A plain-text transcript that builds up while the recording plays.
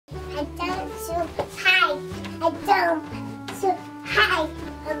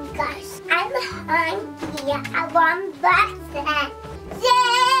Yeah, I want basket.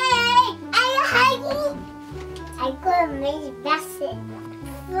 Yay! Are you hungry? I got a nice basket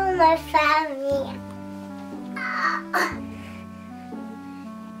for my family.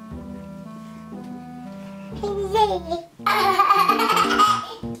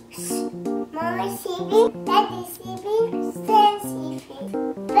 Mama sleeping, Daddy sleeping, Stan sleeping.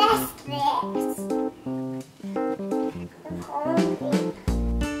 Best legs. I'm hungry.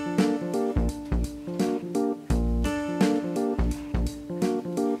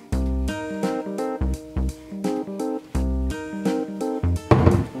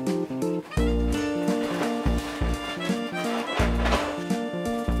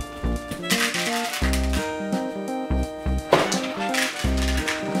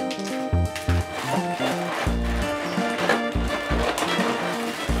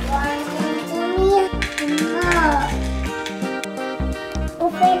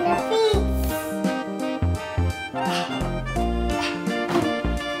 Open the feet.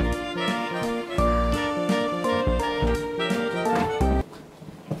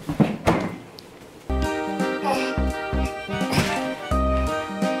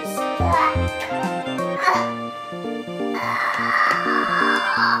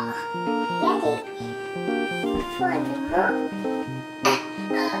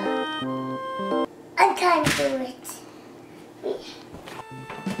 I can't do it.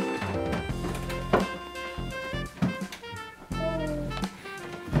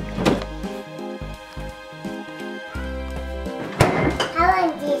 I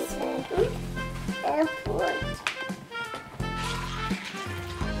want this one. And put.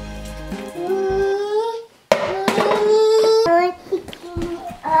 Picking me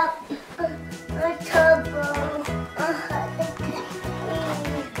up a turbo.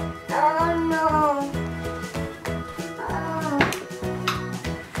 Oh no.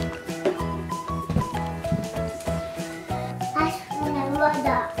 That's when I run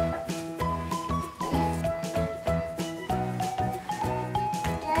up.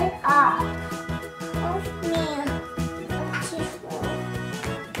 Get off. Off me.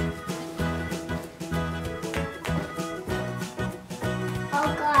 Oh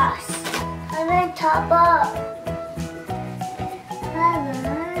gosh. I'm on top up.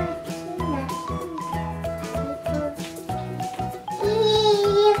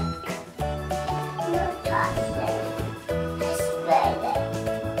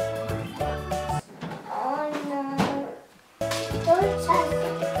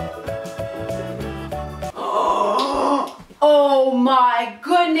 Oh my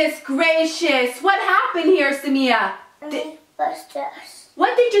goodness gracious! What happened here, Samia?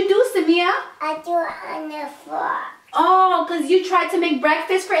 What did you do, Samia? I do on the floor. Oh, because you tried to make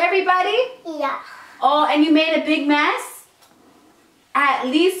breakfast for everybody? Yeah. Oh, and you made a big mess? At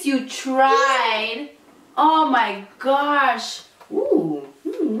least you tried. Oh my gosh. Ooh,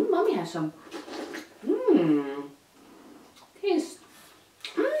 mommy has some. Taste.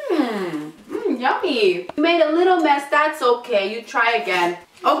 Yummy. You made a little mess, that's okay. You try again.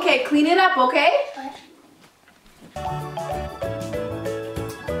 Okay, clean it up, okay?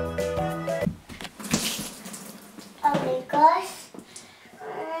 Oh my gosh.